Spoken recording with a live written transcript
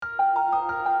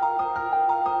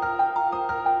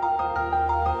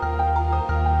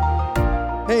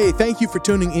Hey, thank you for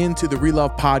tuning in to the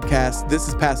Relove Podcast. This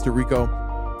is Pastor Rico.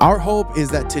 Our hope is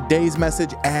that today's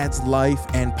message adds life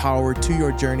and power to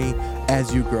your journey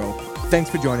as you grow. Thanks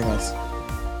for joining us.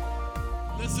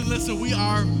 Listen, we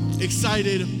are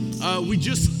excited. We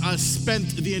just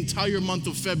spent the entire month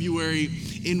of February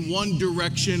in one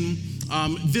direction.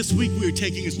 This week we are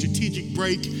taking a strategic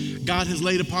break. God has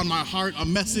laid upon my heart a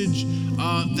message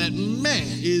that,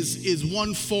 is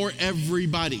one for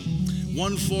everybody.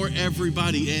 One for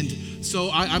everybody. And so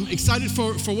I'm excited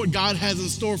for what God has in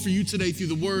store for you today through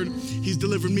the word He's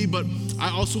delivered me. But I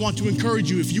also want to encourage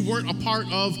you, if you weren't a part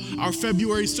of our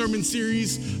February sermon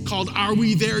series called Are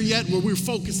We There Yet?, where we're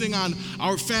focusing on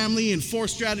our family and 4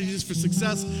 strategies for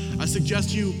success, I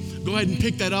suggest you go ahead and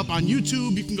pick that up on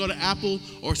YouTube. You can go to Apple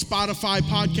or Spotify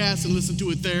podcasts and listen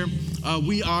to it there.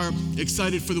 We are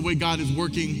excited for the way God is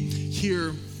working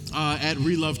here at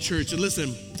Relove Church. And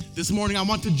listen, this morning I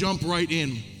want to jump right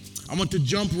in. I want to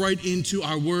jump right into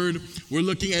our word. We're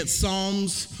looking at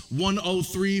Psalms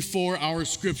 103 for our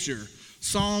scripture.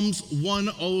 Psalms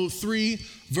 103,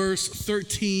 verse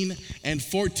 13 and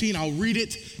 14. I'll read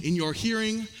it in your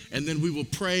hearing, and then we will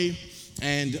pray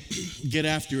and get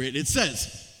after it. It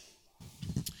says,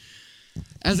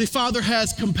 "As a father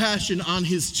has compassion on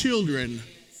his children,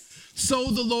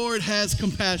 so the Lord has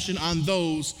compassion on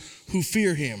those who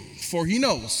fear him, for he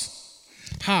knows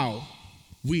how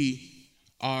we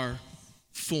are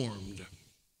formed.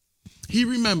 He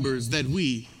remembers that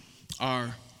we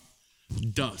are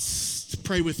dust."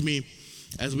 Pray with me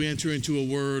as we enter into a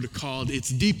word called It's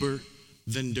Deeper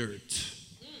Than Dirt.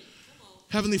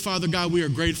 Heavenly Father, God, we are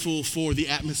grateful for the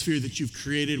atmosphere that you've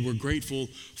created. We're grateful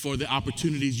for the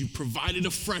opportunities you provided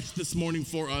afresh this morning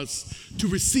for us to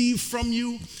receive from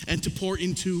you and to pour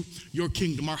into your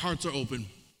kingdom. Our hearts are open.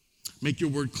 Make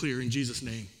your word clear in Jesus'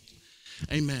 name.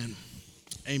 Amen.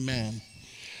 Amen.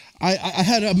 I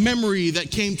had a memory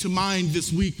that came to mind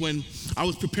this week when I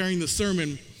was preparing the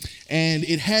sermon, and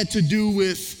it had to do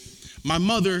with my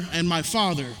mother and my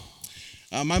father.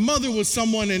 My mother was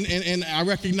someone, and I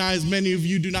recognize many of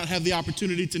you do not have the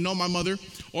opportunity to know my mother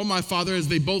or my father, as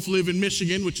they both live in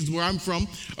Michigan, which is where I'm from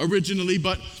originally,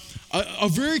 but a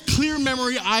very clear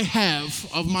memory I have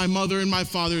of my mother and my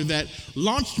father that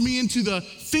launched me into the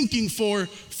thinking for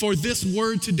this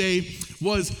word today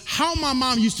was how my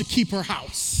mom used to keep her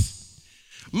house.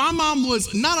 My mom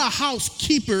was not a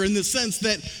housekeeper in the sense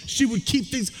that she would keep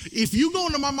things. If you go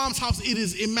into my mom's house, it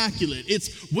is immaculate. It's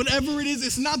whatever it is.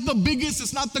 It's not the biggest,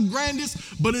 it's not the grandest,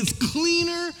 but it's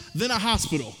cleaner than a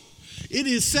hospital. It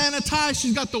is sanitized.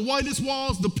 She's got the whitest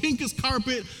walls, the pinkest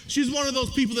carpet. She's one of those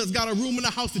people that's got a room in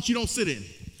the house that you don't sit in.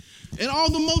 And all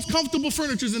the most comfortable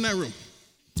furniture's in that room,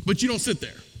 but you don't sit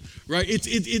there. Right?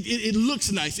 It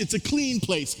looks nice. It's a clean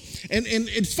place. And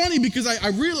it's funny because I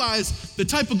realized the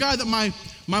type of guy that my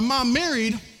mom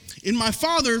married in my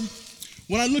father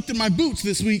when I looked at my boots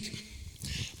this week,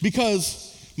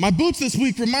 because my boots this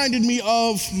week reminded me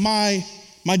of my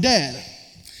dad.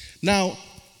 Now,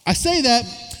 I say that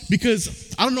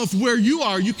because I don't know if where you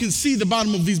are, you can see the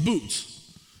bottom of these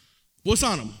boots. What's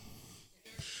on them?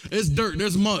 It's dirt.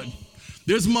 There's mud.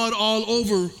 There's mud all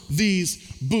over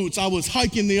these boots. I was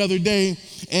hiking the other day,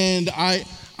 and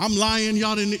I'm lying.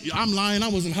 I'm lying. I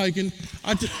wasn't hiking.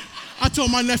 I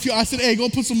told my nephew, I said, hey, go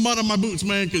put some mud on my boots,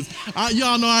 man, because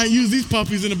y'all know I ain't used these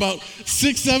puppies in about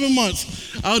 6-7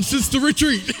 months since the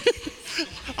retreat.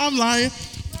 I'm lying.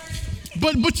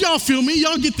 But y'all feel me.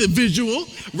 Y'all get the visual,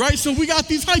 right? So we got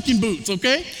these hiking boots,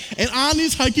 okay? And on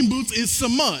these hiking boots is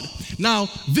some mud. Now,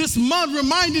 this mud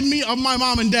reminded me of my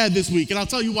mom and dad this week, and I'll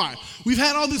tell you why. We've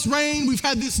had all this rain. We've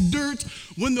had this dirt.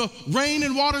 When the rain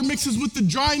and water mixes with the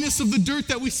dryness of the dirt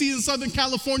that we see in Southern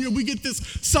California, we get this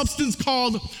substance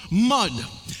called mud.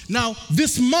 Now,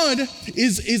 this mud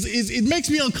it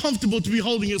makes me uncomfortable to be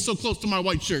holding it so close to my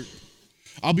white shirt.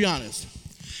 I'll be honest.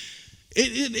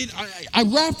 I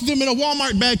wrapped them in a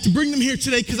Walmart bag to bring them here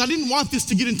today because I didn't want this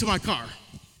to get into my car.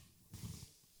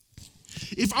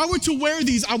 If I were to wear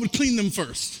these, I would clean them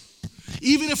first,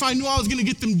 even if I knew I was going to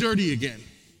get them dirty again.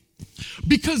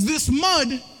 Because this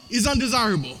mud is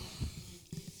undesirable.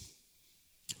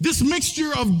 This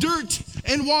mixture of dirt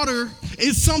and water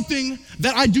is something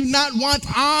that I do not want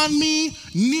on me,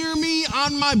 near me,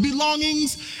 on my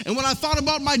belongings. And when I thought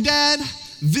about my dad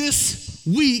this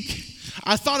week,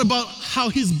 I thought about how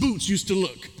his boots used to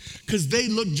look, because they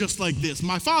look just like this.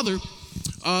 My father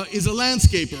is a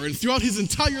landscaper, and throughout his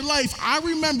entire life, I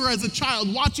remember as a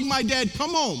child watching my dad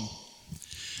come home,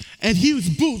 and his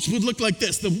boots would look like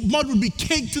this. The mud would be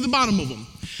caked to the bottom of them.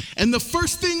 And the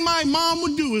first thing my mom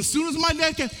would do as soon as my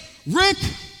dad came, Rick,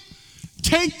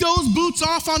 take those boots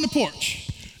off on the porch.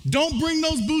 Don't bring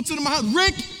those boots into my house.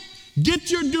 Rick,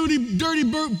 get your dirty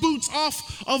boots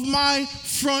off of my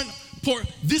front porch.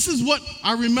 This is what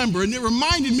I remember. And it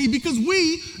reminded me because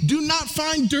we do not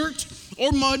find dirt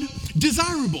or mud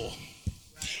desirable.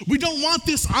 We don't want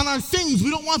this on our things. We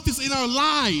don't want this in our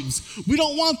lives. We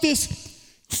don't want this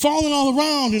falling all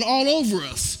around and all over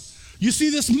us. You see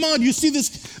this mud, you see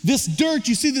this dirt,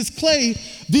 you see this clay.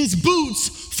 These boots,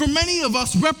 for many of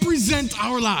us, represent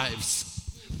our lives.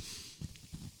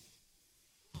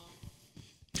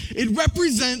 It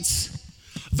represents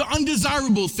the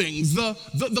undesirable things,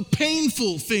 the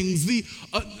painful things, the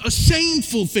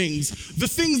shameful things, the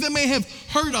things that may have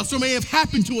hurt us or may have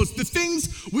happened to us, the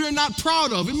things we are not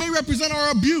proud of. It may represent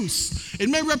our abuse. It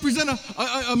may represent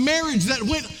a marriage that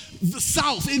went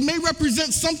south. It may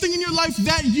represent something in your life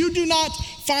that you do not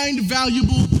find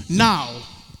valuable now.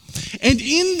 And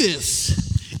in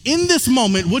this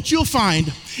moment, what you'll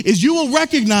find is you will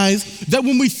recognize that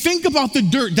when we think about the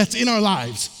dirt that's in our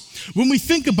lives, when we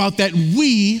think about that,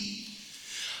 we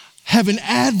have an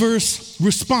adverse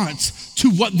response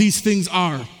to what these things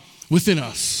are within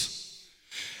us.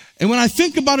 And when I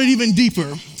think about it even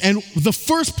deeper, and the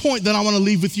first point that I want to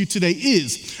leave with you today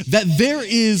is that there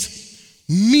is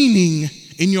meaning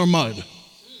in your mud.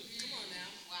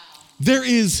 There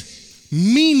is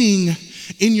meaning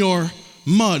in your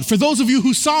mud. For those of you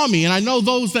who saw me, and I know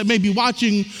those that may be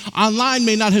watching online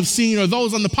may not have seen, or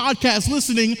those on the podcast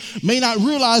listening may not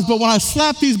realize, but when I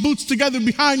slapped these boots together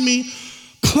behind me,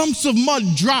 clumps of mud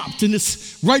dropped, and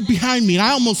it's right behind me. And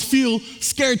I almost feel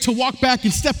scared to walk back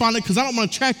and step on it because I don't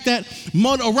want to track that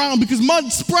mud around because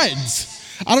mud spreads.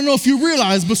 I don't know if you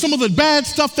realize, but some of the bad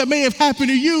stuff that may have happened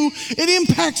to you, it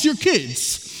impacts your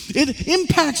kids. It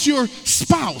impacts your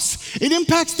spouse. It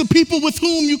impacts the people with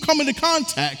whom you come into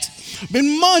contact.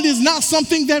 And mud is not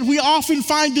something that we often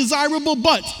find desirable,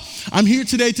 but I'm here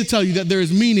today to tell you that there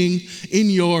is meaning in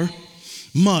your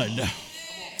mud.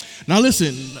 Now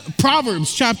listen,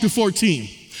 Proverbs chapter 14,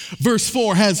 verse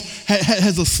 4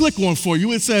 has a slick one for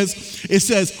you. It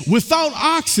says, without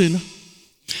oxen,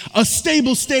 a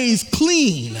stable stays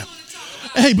clean.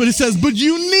 Hey, but it says, but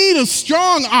you need a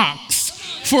strong ox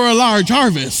for a large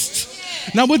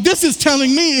harvest. Now what this is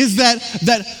telling me is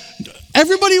that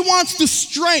everybody wants the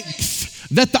strength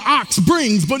that the ox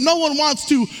brings, but no one wants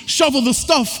to shovel the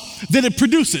stuff that it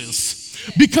produces.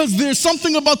 Because there's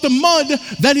something about the mud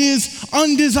that is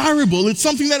undesirable. It's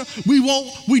something that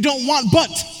we don't want. But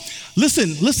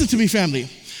listen to me, family.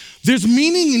 There's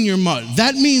meaning in your mud.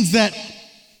 That means that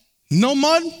no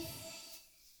mud,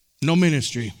 no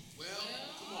ministry.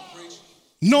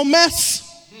 No mess,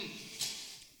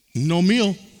 no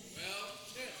meal.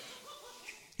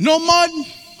 No mud,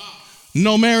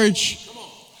 no marriage.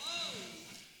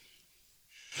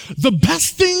 The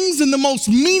best things and the most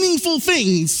meaningful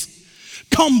things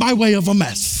come by way of a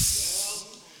mess.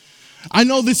 I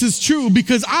know this is true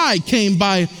because I came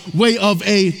by way of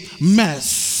a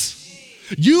mess.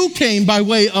 You came by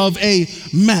way of a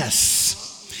mess.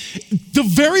 The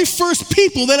very first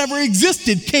people that ever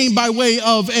existed came by way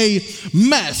of a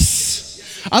mess.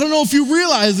 I don't know if you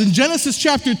realize in Genesis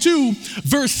chapter 2,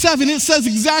 verse 7, it says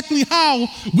exactly how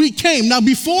we came. Now,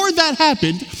 before that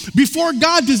happened, before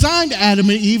God designed Adam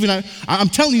and Eve, and I'm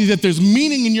telling you that there's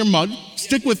meaning in your mud,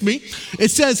 stick with me. It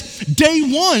says day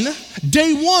one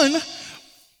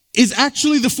is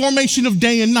actually the formation of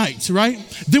day and night, right?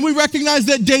 Then we recognize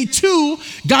that day 2,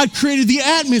 God created the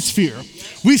atmosphere.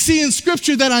 We see in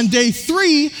scripture that on day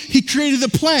 3, he created the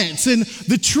plants and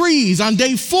the trees. On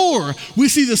day 4, we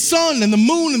see the sun and the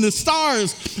moon and the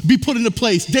stars be put into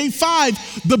place. Day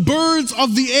 5, the birds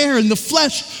of the air and the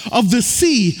flesh of the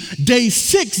sea. Day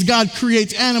 6, God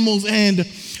creates animals and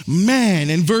man.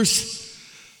 In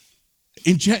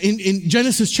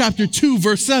Genesis chapter 2,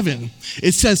 verse 7,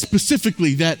 it says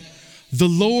specifically that the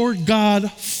Lord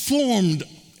God formed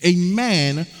a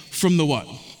man from the what?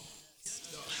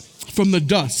 From the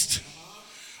dust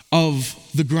of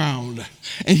the ground.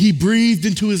 And he breathed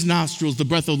into his nostrils the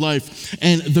breath of life,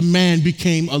 and the man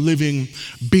became a living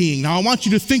being. Now I want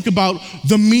you to think about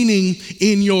the meaning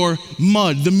in your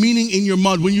mud, the meaning in your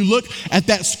mud. When you look at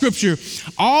that scripture,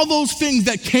 all those things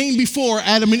that came before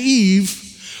Adam and Eve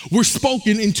were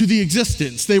spoken into the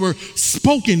existence. They were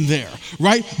spoken there,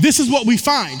 right? This is what we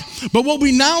find. But what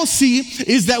we now see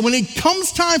is that when it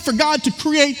comes time for God to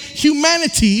create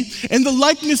humanity in the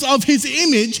likeness of his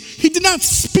image, he did not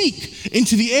speak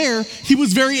into the air. He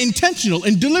was very intentional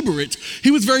and deliberate.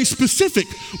 He was very specific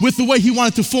with the way he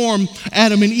wanted to form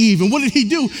Adam and Eve. And what did he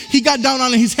do? He got down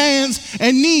on his hands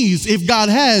and knees, if God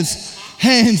has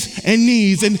hands and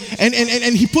knees, and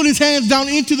he put his hands down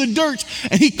into the dirt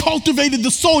and he cultivated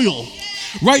the soil.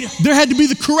 right? There had to be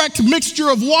the correct mixture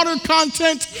of water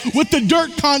content with the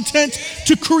dirt content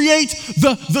to create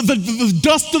the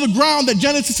dust of the ground that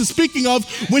Genesis is speaking of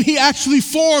when he actually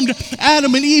formed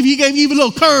Adam and Eve. He gave Eve a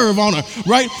little curve on her,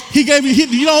 right? He gave,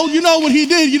 you know what he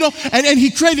did, and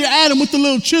he created Adam with the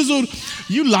little chiseled.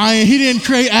 You lying. He didn't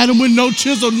create Adam with no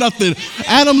chisel, nothing.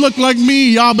 Adam looked like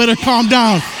me. Y'all better calm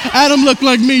down. Adam looked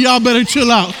like me. Y'all better chill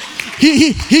out.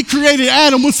 He created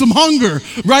Adam with some hunger,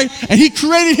 right? And he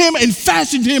created him and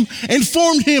fashioned him and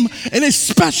formed him in a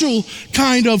special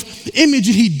kind of image.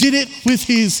 And he did it with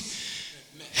his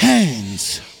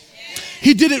hands.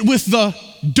 He did it with the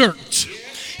dirt.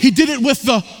 He did it with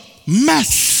the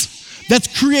mess that's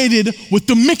created with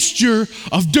the mixture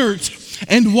of dirt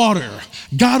and water.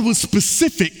 God was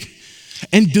specific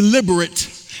and deliberate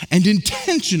and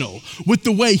intentional with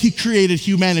the way he created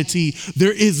humanity.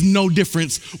 There is no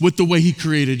difference with the way he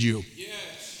created you.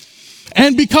 Yes.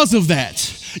 And because of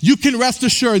that, you can rest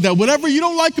assured that whatever you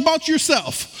don't like about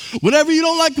yourself, whatever you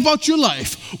don't like about your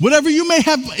life, whatever you may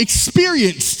have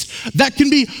experienced that can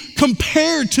be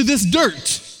compared to this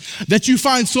dirt that you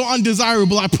find so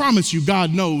undesirable, I promise you,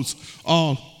 God knows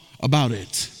all about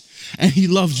it. And he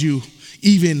loves you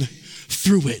even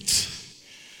through it.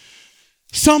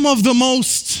 Some of the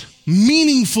most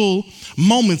meaningful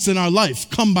moments in our life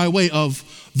come by way of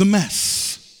the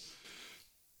mess.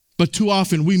 But too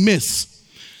often we miss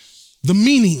the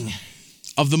meaning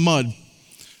of the mud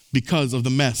because of the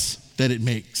mess that it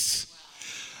makes.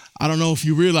 I don't know if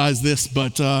you realize this,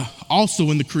 but also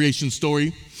in the creation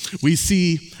story, we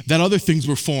see that other things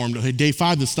were formed. Day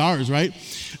 5, the stars, right?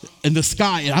 And the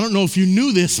sky. And I don't know if you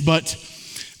knew this, but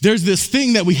there's this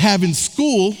thing that we have in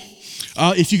school.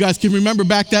 If you guys can remember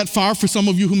back that far, for some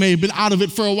of you who may have been out of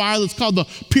it for a while, it's called the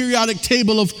periodic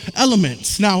table of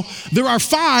elements. Now, there are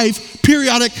 5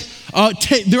 periodic,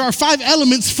 there are 5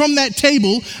 elements from that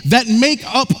table that make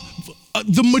up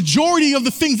the majority of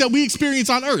the things that we experience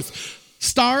on Earth.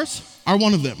 Stars are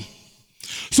one of them.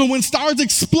 So when stars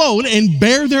explode and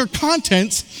bear their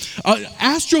contents,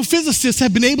 astrophysicists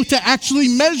have been able to actually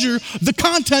measure the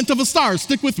content of a star.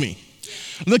 Stick with me.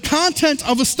 The content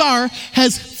of a star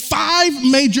has 5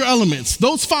 major elements.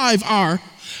 Those 5 are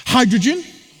hydrogen,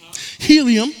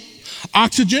 helium,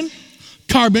 oxygen,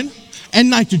 carbon, and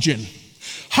nitrogen.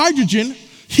 Hydrogen,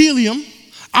 helium,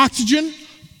 oxygen,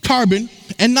 carbon,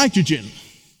 and nitrogen.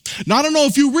 Now, I don't know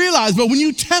if you realize, but when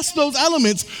you test those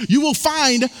elements, you will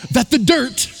find that the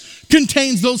dirt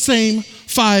contains those same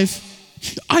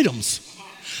 5 items.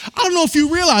 I don't know if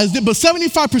you realized it, but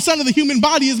 75% of the human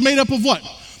body is made up of what?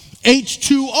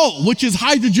 H2O, which is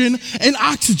hydrogen and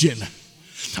oxygen.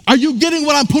 Are you getting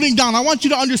what I'm putting down? I want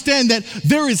you to understand that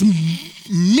there is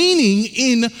meaning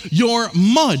in your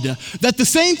mud. That the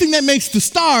same thing that makes the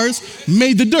stars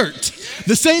made the dirt.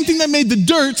 The same thing that made the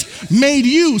dirt made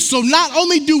you. So not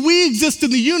only do we exist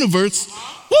in the universe,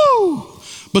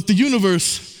 but the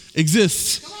universe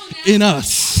exists in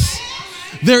us.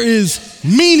 There is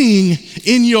meaning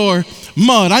in your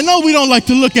mud. I know we don't like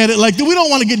to look at it like that. We don't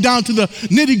want to get down to the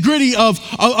nitty-gritty of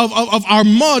our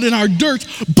mud and our dirt.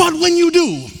 But when you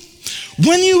do,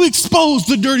 when you expose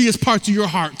the dirtiest parts of your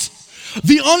heart,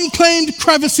 the unclaimed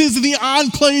crevices and the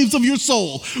enclaves of your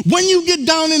soul, when you get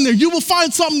down in there, you will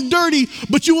find something dirty,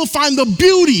 but you will find the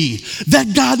beauty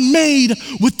that God made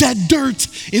with that dirt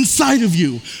inside of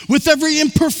you. With every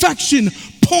imperfection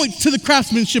points to the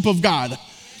craftsmanship of God.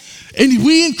 And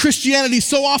we in Christianity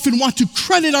so often want to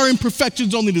credit our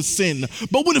imperfections only to sin.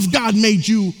 But what if God made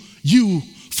you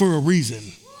for a reason?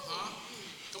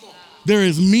 There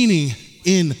is meaning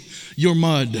in your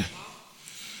mud.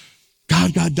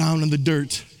 God got down in the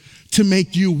dirt to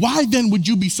make you. Why then would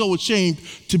you be so ashamed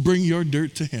to bring your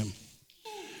dirt to him?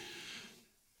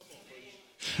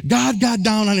 God got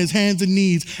down on his hands and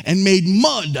knees and made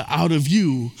mud out of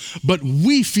you, but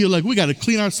we feel like we got to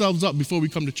clean ourselves up before we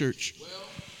come to church.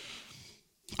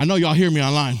 I know y'all hear me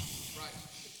online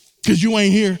because you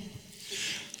ain't here.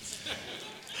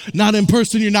 Not in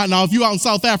person, you're not. Now, if you're out in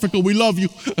South Africa, we love you.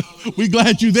 We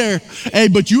glad you're there. Hey,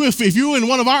 but if you're in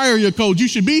one of our area codes, you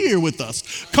should be here with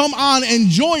us. Come on and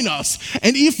join us.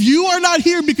 And if you are not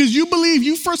here because you believe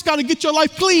you first got to get your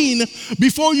life clean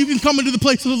before you can come into the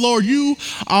place of the Lord, you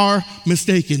are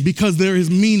mistaken, because there is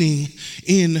meaning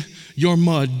in your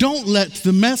mud. Don't let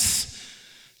the mess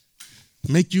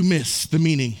make you miss the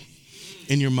meaning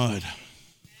in your mud.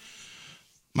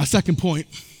 My second point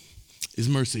is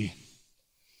mercy.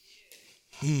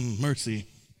 Mercy.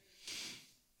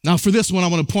 Now, for this one, I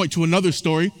want to point to another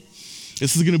story.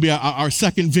 This is going to be our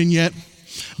second vignette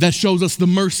that shows us the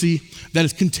mercy that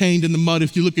is contained in the mud.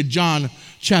 If you look at John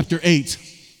chapter 8,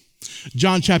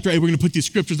 John chapter 8, we're going to put these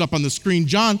scriptures up on the screen.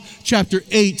 John chapter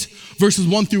 8, verses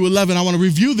 1 through 11. I want to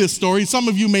review this story. Some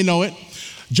of you may know it.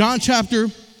 John chapter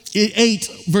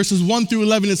 8, verses 1 through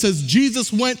 11, it says,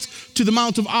 Jesus went to the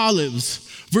Mount of Olives.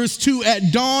 Verse 2,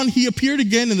 at dawn he appeared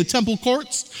again in the temple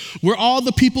courts where all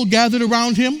the people gathered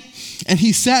around him, and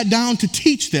he sat down to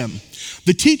teach them.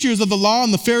 The teachers of the law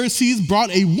and the Pharisees brought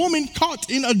a woman caught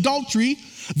in adultery.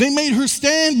 They made her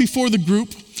stand before the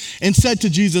group and said to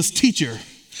Jesus, Teacher,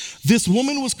 this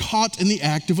woman was caught in the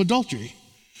act of adultery.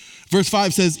 Verse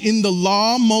 5 says, in the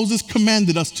law, Moses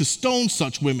commanded us to stone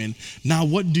such women. Now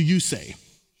what do you say?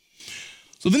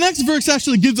 So the next verse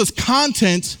actually gives us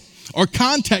content or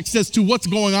context as to what's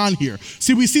going on here.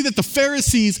 See, we see that the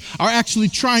Pharisees are actually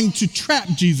trying to trap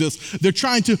Jesus. They're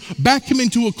trying to back him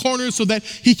into a corner so that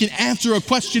he can answer a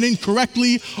question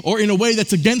incorrectly or in a way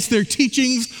that's against their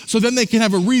teachings, so then they can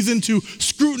have a reason to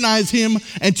scrutinize him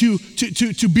and to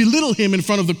belittle him in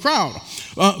front of the crowd.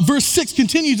 Verse 6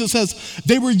 continues, it says,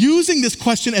 they were using this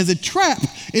question as a trap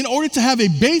in order to have a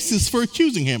basis for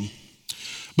accusing him.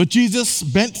 But Jesus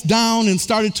bent down and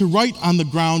started to write on the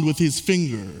ground with his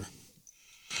finger.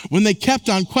 When they kept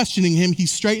on questioning him, he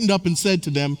straightened up and said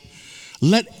to them,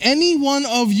 let any one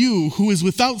of you who is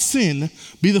without sin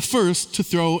be the first to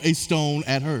throw a stone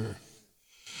at her.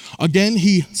 Again,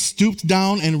 he stooped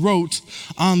down and wrote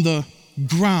on the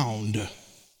ground.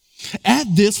 At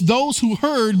this, those who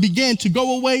heard began to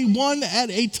go away one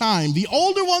at a time, the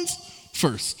older ones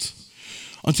first,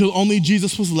 until only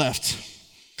Jesus was left,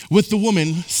 with the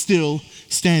woman still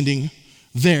standing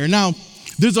there. Now,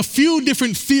 there's a few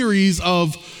different theories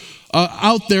of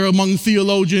out there among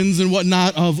theologians and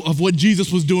whatnot of what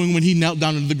Jesus was doing when he knelt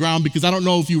down into the ground, because I don't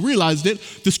know if you realized it,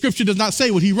 the scripture does not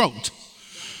say what he wrote.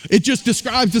 It just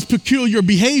describes this peculiar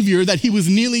behavior that he was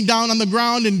kneeling down on the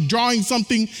ground and drawing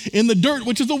something in the dirt,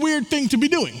 which is a weird thing to be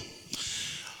doing.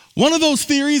 One of those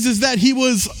theories is that he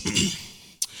was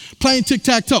playing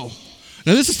tic-tac-toe.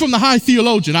 Now, this is from the high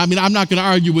theologian. I mean, I'm not going to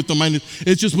argue with them.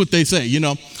 It's just what they say, you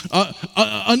know.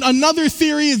 Another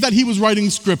theory is that he was writing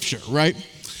scripture, right?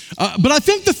 But I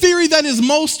think the theory that is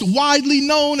most widely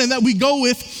known and that we go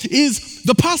with is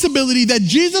the possibility that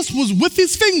Jesus was with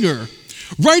his finger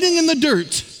writing in the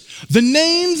dirt the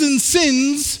names and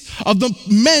sins of the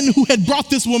men who had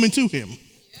brought this woman to him.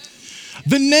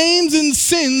 The names and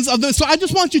sins of them. So I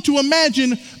just want you to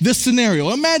imagine this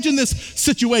scenario. Imagine this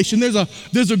situation. There's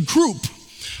a group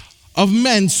of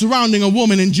men surrounding a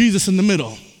woman and Jesus in the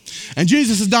middle. And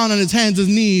Jesus is down on his hands and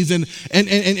knees, and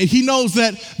he knows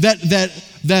that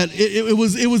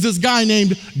it was this guy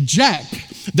named Jack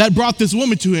that brought this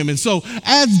woman to him. And so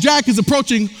as Jack is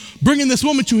approaching, bringing this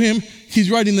woman to him,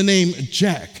 he's writing the name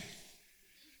Jack.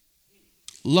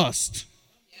 Lust.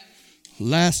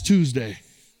 Last Tuesday.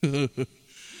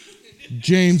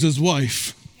 James's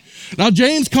wife. Now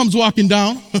James comes walking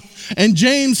down, and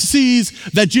James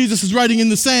sees that Jesus is writing in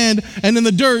the sand and in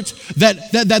the dirt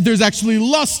that there's actually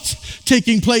lust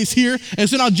taking place here. And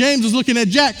so now James is looking at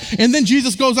Jack, and then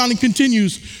Jesus goes on and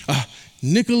continues,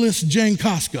 Nicholas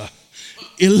Jankoska,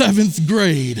 11th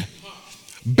grade,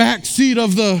 backseat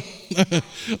of the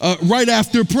right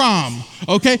after prom,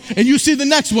 okay? And you see the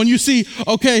next one. You see,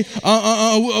 okay,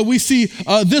 we see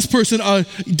this person,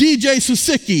 DJ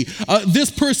Susiki. This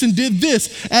person did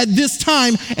this at this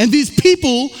time, and these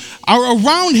people are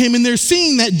around him, and they're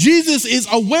seeing that Jesus is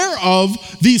aware of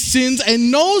these sins and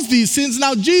knows these sins.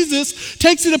 Now Jesus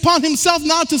takes it upon himself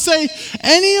now to say,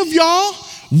 any of y'all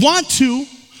want to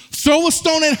throw a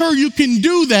stone at her, you can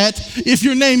do that if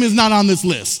your name is not on this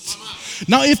list.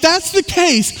 Now, if that's the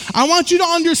case, I want you to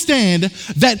understand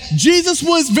that Jesus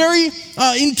was very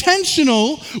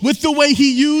intentional with the way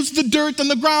he used the dirt and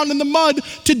the ground and the mud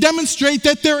to demonstrate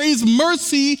that there is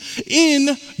mercy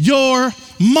in your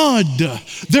mud.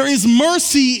 There is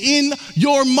mercy in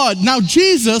your mud. Now,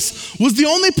 Jesus was the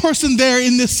only person there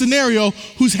in this scenario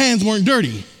whose hands weren't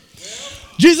dirty.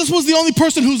 Jesus was the only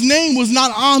person whose name was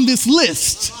not on this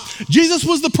list. Jesus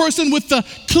was the person with the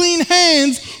clean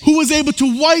hands who was able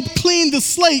to wipe clean the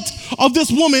slate of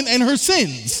this woman and her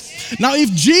sins. Now,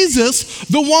 if Jesus,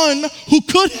 the one who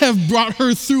could have brought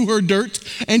her through her dirt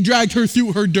and dragged her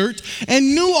through her dirt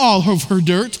and knew all of her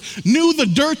dirt, knew the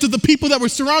dirt of the people that were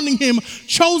surrounding him,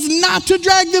 chose not to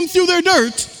drag them through their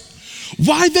dirt,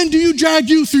 why then do you drag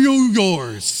you through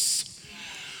yours?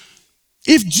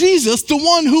 If Jesus, the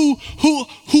one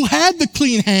who had the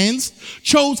clean hands,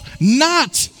 chose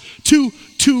not to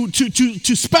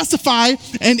specify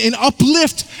and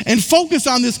uplift and focus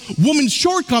on this woman's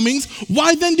shortcomings,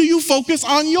 why then do you focus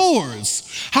on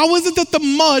yours? How is it that the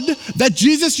mud that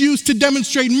Jesus used to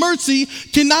demonstrate mercy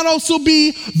cannot also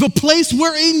be the place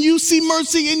wherein you see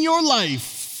mercy in your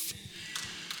life?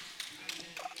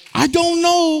 don't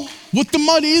know what the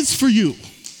mud is for you.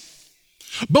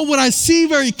 But what I see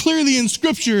very clearly in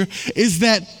Scripture is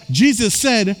that Jesus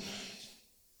said,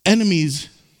 enemies,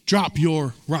 drop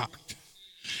your rock.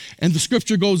 And the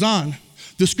Scripture goes on.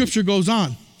 The Scripture goes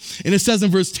on. And it says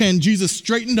in verse 10, Jesus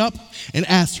straightened up and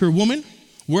asked her, woman,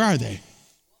 where are they?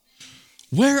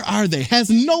 Where are they? Has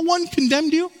no one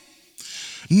condemned you?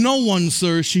 No one,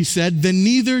 sir, she said. Then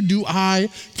neither do I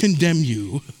condemn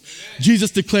you.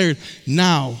 Jesus declared,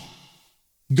 now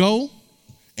go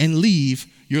and leave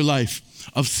your life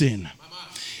of sin.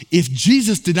 If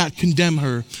Jesus did not condemn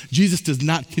her, Jesus does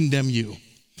not condemn you.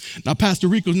 Now, Pastor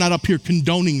Rico's not up here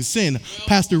condoning sin.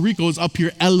 Pastor Rico is up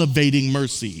here elevating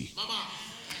mercy.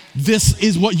 This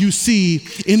is what you see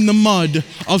in the mud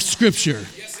of Scripture.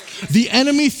 The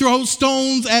enemy throws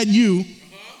stones at you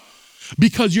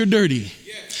because you're dirty.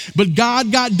 But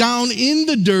God got down in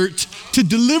the dirt to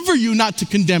deliver you, not to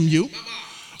condemn you.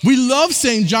 We love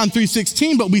saying John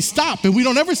 3:16, but we stop and we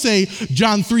don't ever say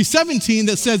John 3:17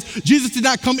 that says Jesus did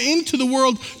not come into the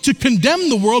world to condemn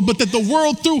the world, but that the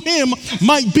world through him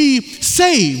might be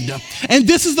saved. And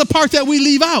this is the part that we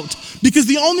leave out, because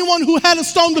the only one who had a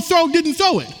stone to throw didn't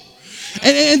throw it.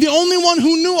 And the only one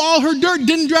who knew all her dirt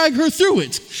didn't drag her through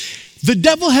it. The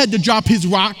devil had to drop his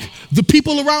rock. The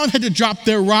people around had to drop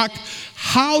their rock.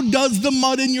 How does the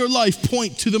mud in your life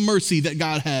point to the mercy that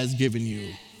God has given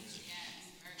you?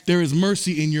 There is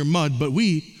mercy in your mud, but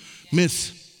we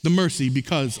miss the mercy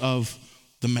because of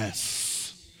the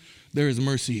mess. There is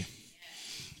mercy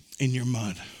in your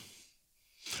mud.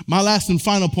 My last and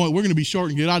final point, we're going to be short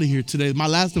and get out of here today. My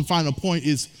last and final point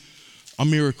is a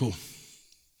miracle.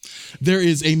 There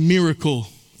is a miracle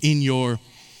in your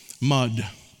mud.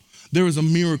 There is a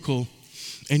miracle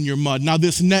in your mud. Now,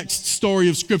 this next story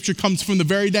of Scripture comes from the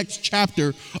very next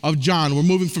chapter of John. We're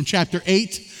moving from chapter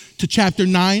 8 to chapter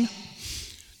 9.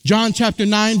 John chapter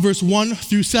 9, verse 1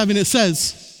 through 7, it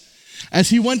says, as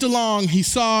he went along, he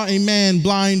saw a man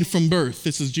blind from birth.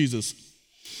 This is Jesus.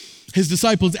 His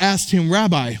disciples asked him,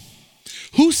 Rabbi,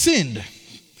 who sinned,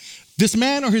 this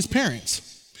man or his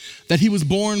parents, that he was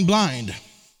born blind?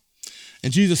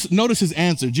 And Jesus, notice his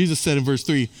answer. Jesus said in verse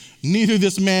 3, neither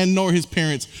this man nor his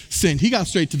parents sinned. He got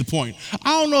straight to the point.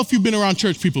 I don't know if you've been around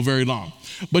church people very long,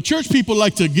 but church people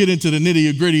like to get into the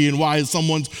nitty gritty and why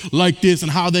someone's like this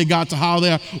and how they got to how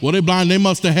they are. Well, they're blind, they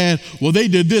must have had, well, they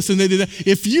did this and they did that.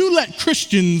 If you let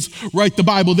Christians write the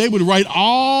Bible, they would write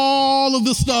all of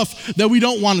the stuff that we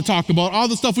don't want to talk about, all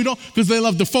the stuff we don't, because they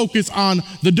love to focus on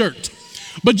the dirt.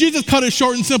 But Jesus cut it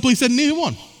short and simple. He said, neither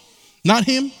one, not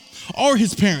him or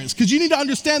his parents. Because you need to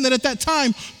understand that at that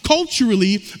time,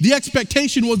 culturally, the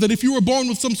expectation was that if you were born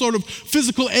with some sort of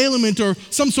physical ailment or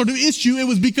some sort of issue, it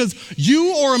was because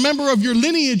you or a member of your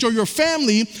lineage or your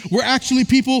family were actually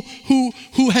people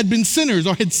who had been sinners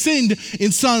or had sinned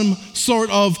in some sort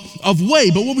of way.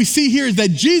 But what we see here is that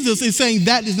Jesus is saying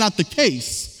that is not the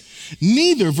case.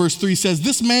 Neither, verse 3 says,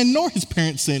 this man nor his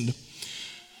parents sinned.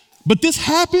 But this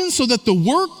happened so that the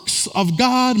works of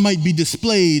God might be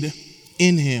displayed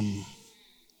in him.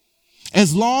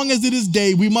 As long as it is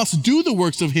day, we must do the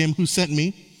works of him who sent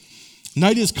me.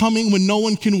 Night is coming when no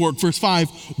one can work. Verse 5,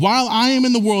 while I am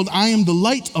in the world, I am the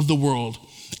light of the world.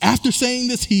 After saying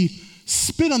this, he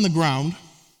spit on the ground,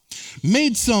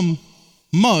 made some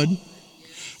mud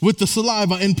with the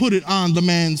saliva and put it on the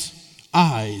man's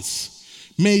eyes.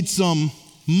 Made some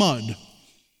mud,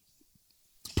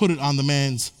 put it on the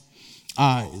man's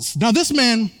eyes. Now this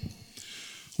man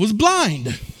was blind.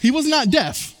 He was not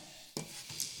deaf.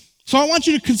 So I want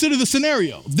you to consider the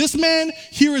scenario. This man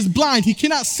here is blind. He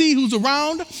cannot see who's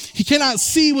around. He cannot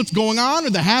see what's going on or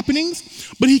the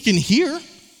happenings, but he can hear.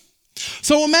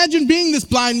 So imagine being this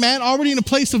blind man already in a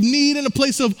place of need, in a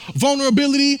place of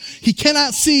vulnerability. He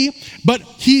cannot see, but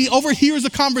he overhears a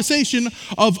conversation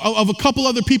of a couple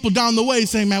other people down the way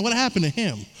saying, man, what happened to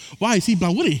him? Why is he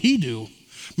blind? What did he do?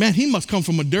 Man, he must come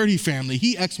from a dirty family.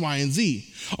 He X, Y, and Z.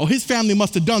 Oh, his family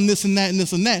must have done this and that and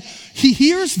this and that. He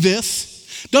hears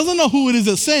this, doesn't know who it is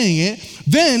that's saying it.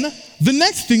 Then the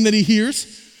next thing that he hears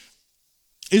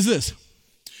is this.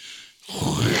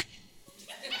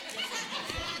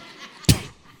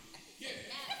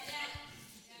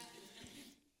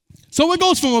 So it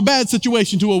goes from a bad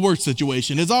situation to a worse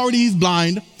situation. He's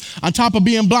blind. On top of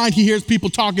being blind, he hears people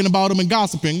talking about him and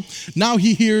gossiping. Now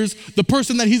he hears the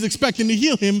person that he's expecting to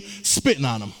heal him spitting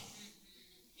on him.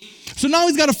 So now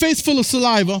he's got a face full of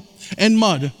saliva and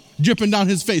mud dripping down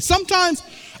his face. Sometimes,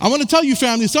 I want to tell you,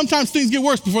 family, sometimes things get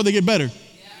worse before they get better.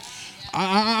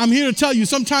 I'm here to tell you,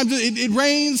 sometimes it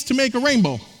rains to make a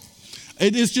rainbow.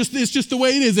 It's just the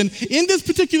way it is. And in this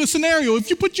particular scenario, if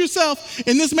you put yourself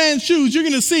in this man's shoes, you're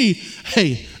going to see,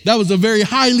 hey, That was a very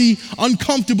highly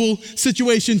uncomfortable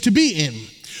situation to be in.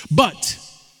 But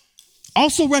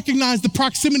also recognize the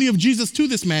proximity of Jesus to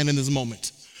this man in this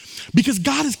moment. Because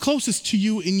God is closest to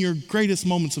you in your greatest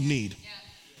moments of need.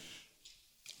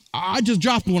 I just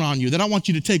dropped one on you that I want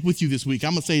you to take with you this week.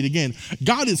 I'm going to say it again.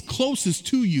 God is closest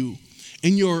to you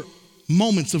in your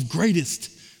moments of greatest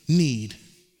need.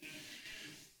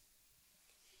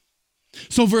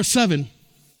 So verse 7,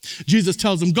 Jesus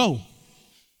tells him, go,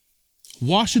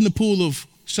 wash in the pool of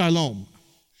Siloam.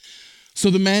 So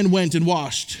the man went and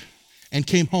washed and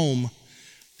came home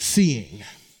seeing.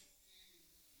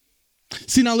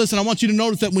 See, now listen, I want you to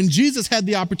notice that when Jesus had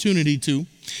the opportunity to,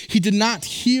 he did not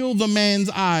heal the man's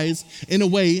eyes in a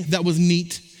way that was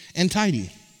neat and tidy.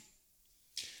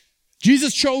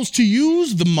 Jesus chose to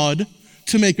use the mud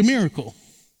to make a miracle.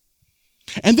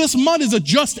 And this mud is a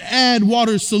just add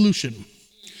water solution.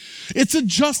 It's a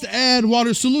just add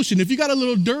water solution. If you got a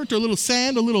little dirt or a little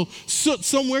sand, a little soot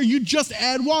somewhere, you just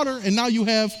add water and now you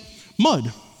have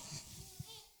mud.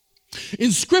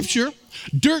 In Scripture,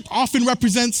 dirt often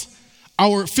represents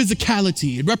our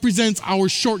physicality. It represents our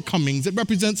shortcomings. It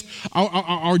represents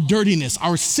our dirtiness,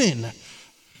 our sin.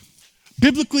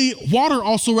 Biblically, water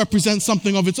also represents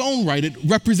something of its own right. It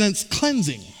represents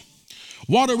cleansing.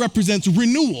 Water represents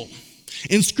renewal.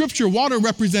 In Scripture, water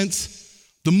represents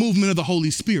the movement of the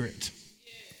Holy Spirit.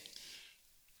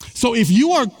 So if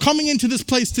you are coming into this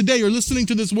place today or listening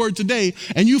to this word today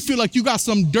and you feel like you got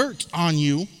some dirt on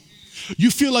you,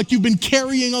 you feel like you've been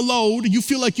carrying a load, you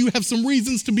feel like you have some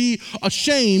reasons to be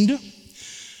ashamed,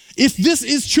 if this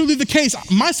is truly the case,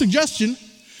 my suggestion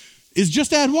is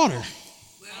just add water.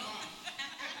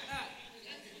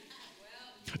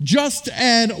 Just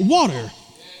add water.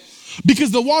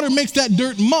 Because the water makes that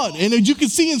dirt mud. And as you can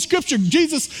see in Scripture,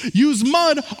 Jesus used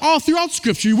mud all throughout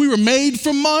Scripture. We were made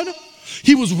from mud.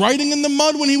 He was writing in the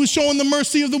mud when he was showing the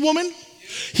mercy of the woman.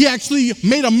 He actually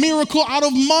made a miracle out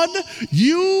of mud.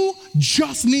 You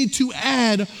just need to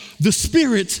add the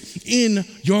Spirit in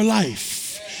your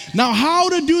life. Now, how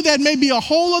to do that may be a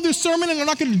whole other sermon, and I'm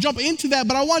not going to jump into that,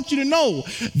 but I want you to know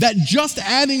that just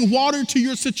adding water to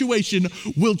your situation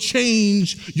will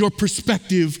change your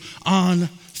perspective on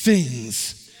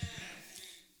things.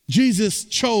 Jesus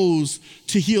chose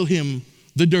to heal him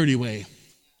the dirty way.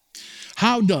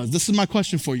 This is my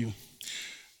question for you.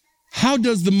 How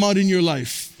does the mud in your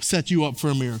life set you up for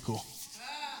a miracle?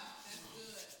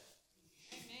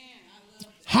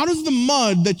 How does the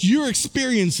mud that you're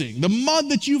experiencing, the mud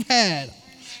that you've had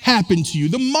happen to you,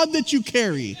 the mud that you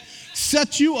carry,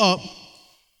 set you up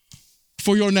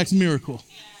for your next miracle?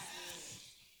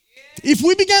 If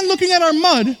we began looking at our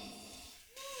mud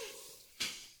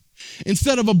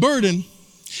instead of a burden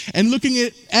and looking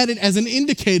at it as an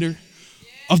indicator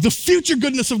of the future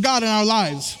goodness of God in our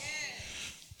lives,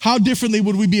 how differently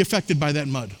would we be affected by that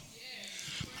mud?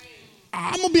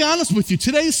 I'm going to be honest with you.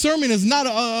 Today's sermon is not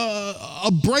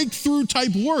a breakthrough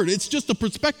type word. It's just a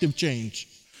perspective change.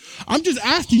 I'm just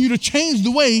asking you to change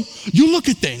the way you look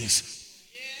at things.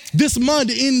 This mud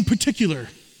in particular.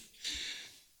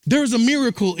 There's a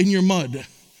miracle in your mud.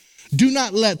 Do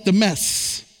not let the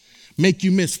mess make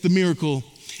you miss the miracle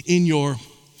in your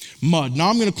mud. Now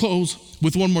I'm going to close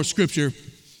with one more scripture.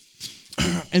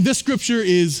 And this scripture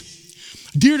is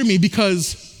dear to me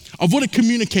because of what it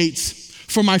communicates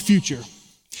for my future,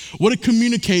 what it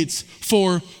communicates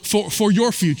for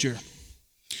your future.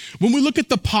 When we look at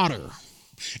the potter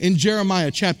in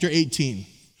Jeremiah chapter 18,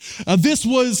 this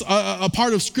was a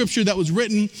part of scripture that was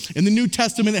written in the New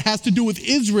Testament. It has to do with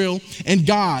Israel and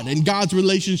God and God's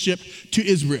relationship to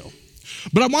Israel.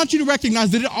 But I want you to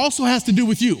recognize that it also has to do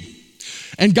with you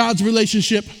and God's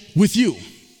relationship with you.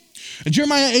 And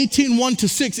Jeremiah 18,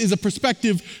 1-6 is a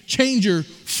perspective changer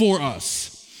for us.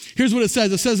 Here's what it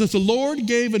says. It says that the Lord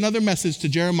gave another message to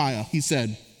Jeremiah. He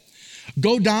said,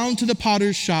 go down to the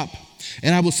potter's shop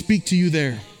and I will speak to you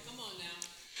there.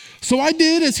 So I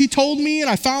did as he told me, and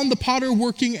I found the potter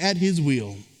working at his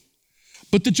wheel.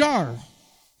 But the jar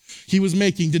he was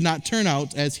making did not turn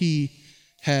out as he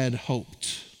had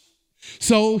hoped.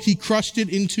 So he crushed it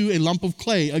into a lump of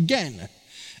clay again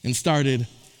and started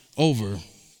over.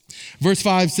 Verse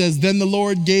 5 says, then the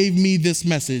Lord gave me this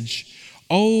message,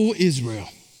 O Israel,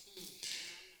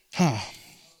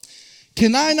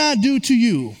 can I not do to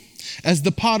you as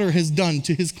the potter has done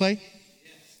to his clay?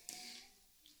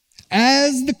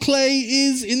 As the clay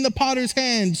is in the potter's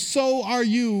hand, so are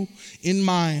you in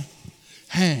my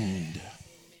hand.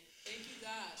 Thank you, God.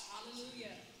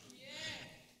 Hallelujah.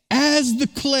 As the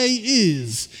clay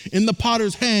is in the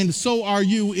potter's hand, so are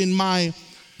you in my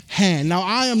hand. Now,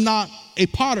 I am not a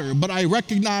potter, but I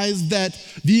recognize that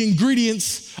the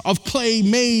ingredients of clay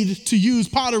made to use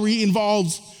pottery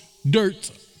involves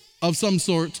dirt of some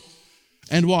sort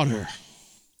and water.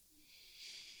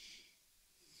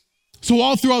 So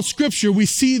all throughout Scripture, we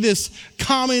see this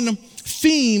common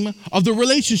theme of the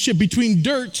relationship between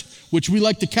dirt, which we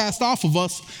like to cast off of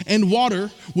us, and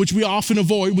water, which we often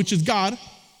avoid, which is God.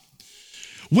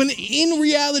 When in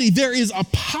reality, there is a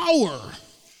power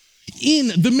in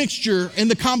the mixture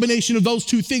and the combination of those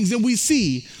two things. And we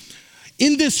see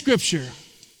in this scripture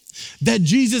that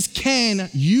Jesus can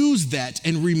use that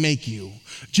and remake you.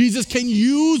 Jesus can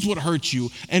use what hurts you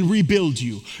and rebuild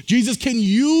you. Jesus can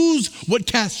use what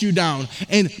casts you down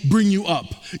and bring you up.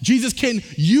 Jesus can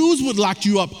use what locked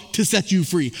you up to set you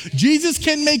free. Jesus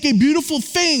can make a beautiful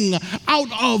thing out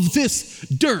of this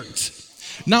dirt.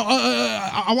 Now,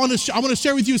 I want to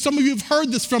share with you, some of you have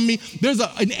heard this from me. There's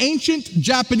an ancient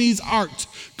Japanese art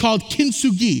called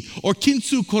kintsugi or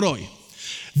kintsukuroi.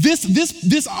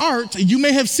 This art, you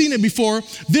may have seen it before.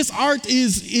 This art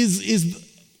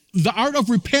is the art of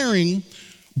repairing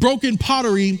broken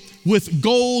pottery with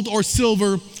gold or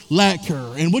silver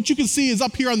lacquer. And what you can see is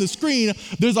up here on the screen,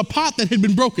 there's a pot that had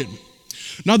been broken.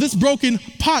 Now, this broken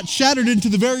pot shattered into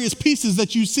the various pieces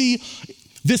that you see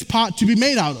this pot to be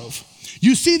made out of.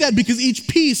 You see that because each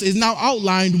piece is now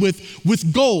outlined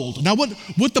with gold. Now,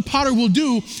 what the potter will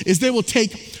do is they will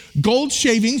take gold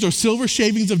shavings or silver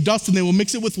shavings of dust and they will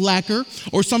mix it with lacquer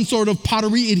or some sort of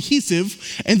pottery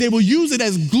adhesive, and they will use it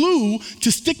as glue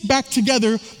to stick back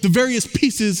together the various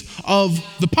pieces of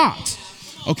the pot.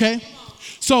 Okay?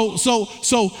 So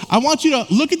I want you to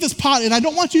look at this pot, and I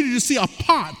don't want you to just see a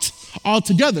pot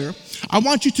altogether. I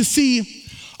want you to see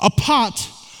a pot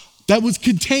that was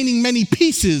containing many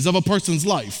pieces of a person's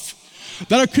life,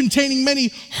 that are containing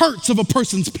many hurts of a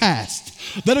person's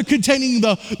past, that are containing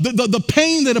the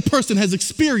pain that a person has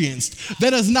experienced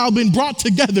that has now been brought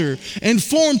together and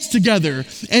formed together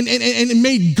and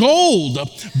made gold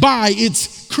by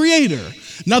its creator.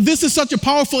 Now, this is such a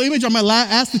powerful image. I'm going to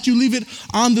ask that you leave it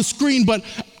on the screen, but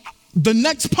the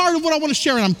next part of what I want to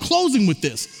share, and I'm closing with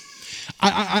this,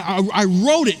 I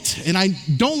wrote it, and I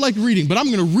don't like reading, but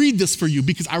I'm going to read this for you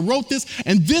because I wrote this,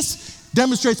 and this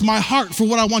demonstrates my heart for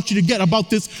what I want you to get about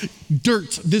this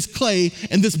dirt, this clay,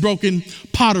 and this broken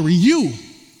pottery. You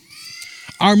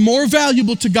are more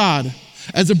valuable to God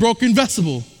as a broken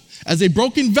vessel,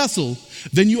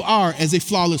 than you are as a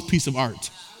flawless piece of art.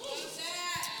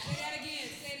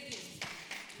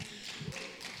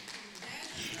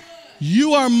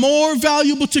 You are more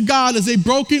valuable to God as a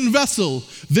broken vessel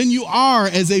than you are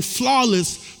as a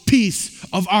flawless piece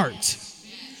of art.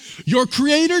 Your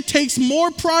Creator takes more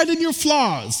pride in your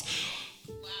flaws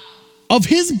of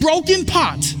His broken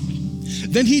pot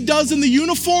than He does in the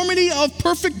uniformity of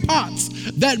perfect pots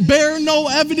that bear no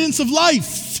evidence of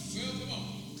life.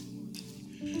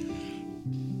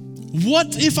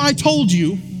 What if I told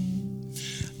you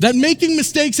that making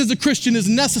mistakes as a Christian is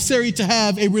necessary to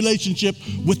have a relationship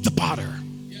with the potter?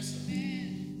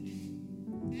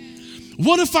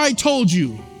 What if I told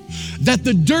you that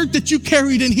the dirt that you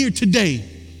carried in here today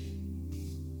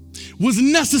was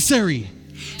necessary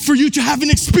for you to have an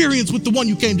experience with the one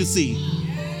you came to see?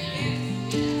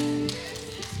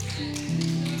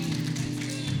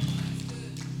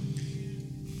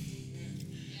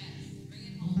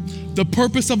 The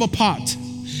purpose of a pot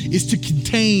is to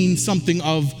contain something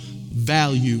of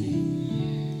value.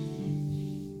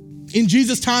 In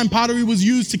Jesus' time, pottery was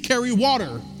used to carry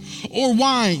water or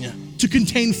wine, to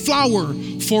contain flour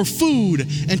for food,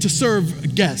 and to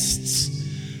serve guests.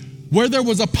 Where there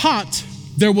was a pot,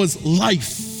 there was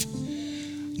life.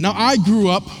 Now, I grew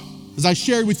up, as I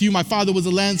shared with you, my father was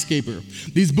a landscaper.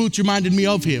 These boots reminded me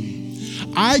of him.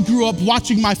 I grew up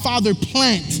watching my father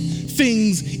plant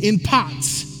things in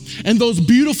pots. And those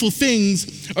beautiful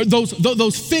things, or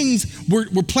those things were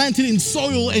planted in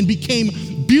soil and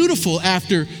became beautiful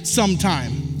after some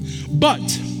time. But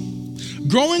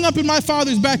growing up in my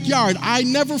father's backyard, I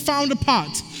never found a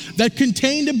pot that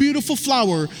contained a beautiful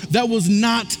flower that was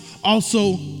not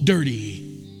also dirty.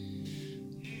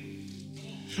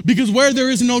 Because where there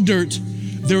is no dirt,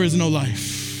 there is no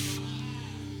life.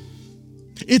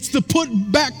 It's the put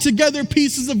back together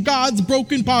pieces of God's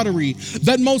broken pottery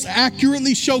that most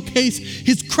accurately showcase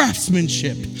His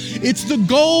craftsmanship. It's the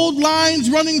gold lines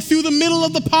running through the middle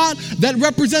of the pot that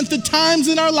represent the times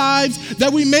in our lives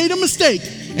that we made a mistake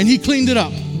and He cleaned it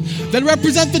up. That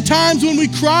represent the times when we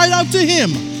cried out to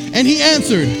Him and He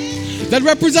answered. That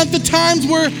represent the times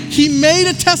where He made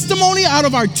a testimony out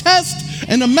of our test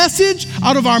and a message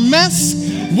out of our mess,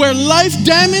 where life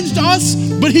damaged us,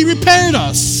 but He repaired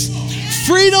us.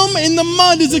 Freedom in the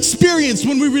mud is experienced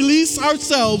when we release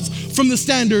ourselves from the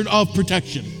standard of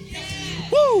protection.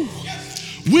 Woo!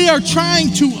 We are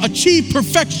trying to achieve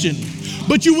perfection,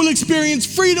 but you will experience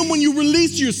freedom when you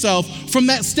release yourself from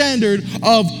that standard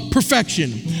of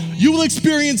perfection. You will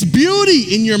experience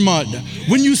beauty in your mud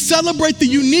when you celebrate the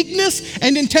uniqueness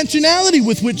and intentionality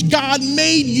with which God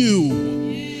made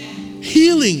you.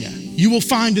 Healing you will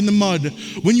find in the mud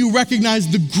when you recognize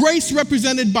the grace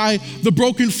represented by the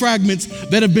broken fragments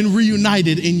that have been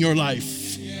reunited in your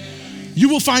life. You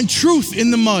will find truth in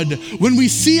the mud when we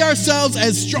see ourselves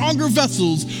as stronger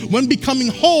vessels when becoming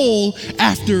whole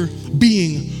after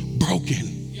being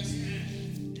broken.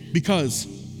 Because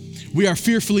we are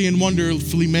fearfully and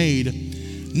wonderfully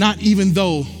made, not even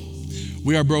though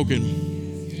we are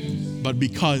broken, but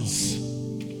because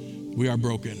we are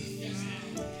broken.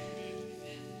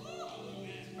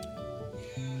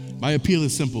 My appeal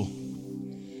is simple.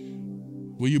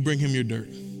 Will you bring him your dirt?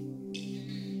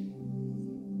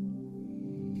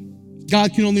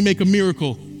 God can only make a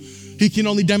miracle. He can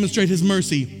only demonstrate his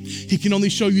mercy. He can only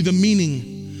show you the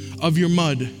meaning of your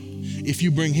mud if you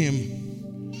bring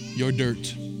him your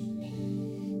dirt.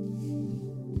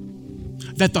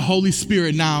 That the Holy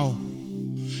Spirit now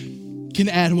can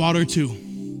add water to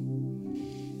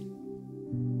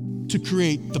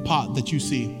create the pot that you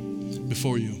see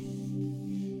before you.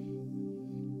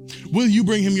 Will you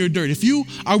bring him your dirt? If you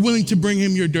are willing to bring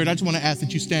him your dirt, I just want to ask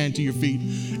that you stand to your feet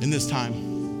in this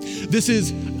time. This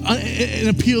is an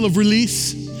appeal of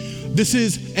release. This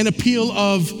is an appeal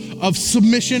of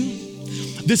submission.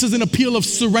 This is an appeal of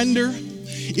surrender.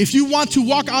 If you want to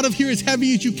walk out of here as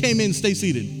heavy as you came in, stay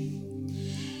seated.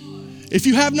 If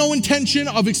you have no intention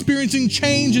of experiencing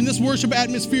change in this worship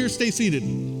atmosphere, stay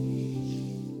seated.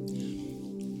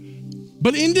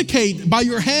 But indicate by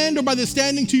your hand or by the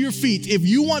standing to your feet if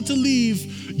you want to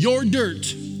leave your dirt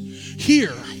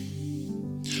here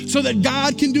so that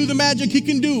God can do the magic he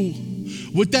can do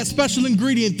with that special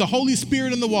ingredient, the Holy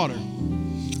Spirit and the water.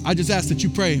 I just ask that you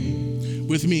pray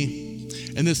with me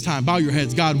in this time. Bow your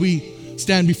heads. God, we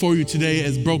stand before you today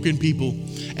as broken people,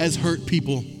 as hurt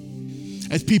people,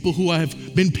 as people who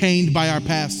have been pained by our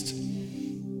past.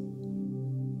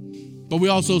 But we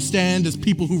also stand as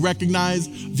people who recognize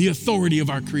the authority of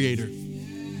our Creator.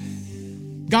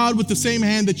 God, with the same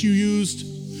hand that you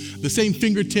used, the same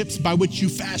fingertips by which you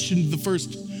fashioned the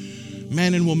first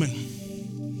man and woman,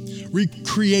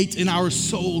 recreate in our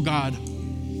soul, God,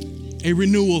 a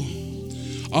renewal,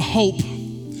 a hope,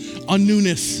 a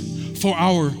newness for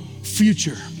our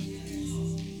future.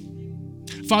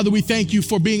 Father, we thank you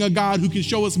for being a God who can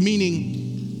show us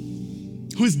meaning,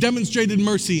 who has demonstrated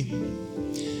mercy,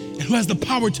 and who has the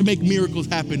power to make miracles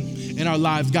happen in our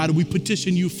lives. God, we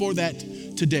petition you for that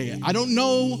today. I don't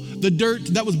know the dirt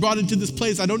that was brought into this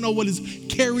place. I don't know what is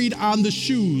carried on the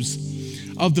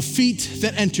shoes of the feet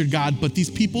that entered, God, but these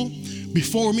people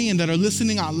before me and that are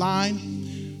listening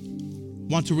online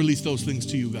want to release those things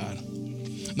to you, God.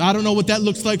 Now, I don't know what that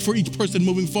looks like for each person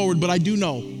moving forward, but I do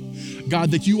know, God,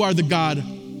 that you are the God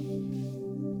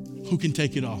who can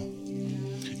take it all.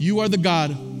 You are the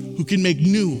God who can make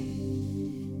new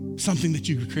something that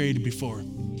you created before.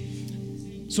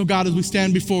 So God, as we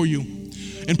stand before you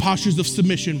in postures of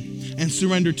submission and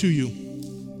surrender to you,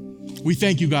 we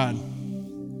thank you, God,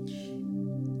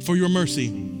 for your mercy,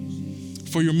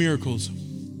 for your miracles,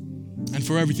 and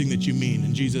for everything that you mean.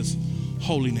 In Jesus'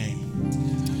 holy name,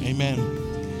 amen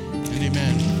and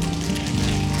amen.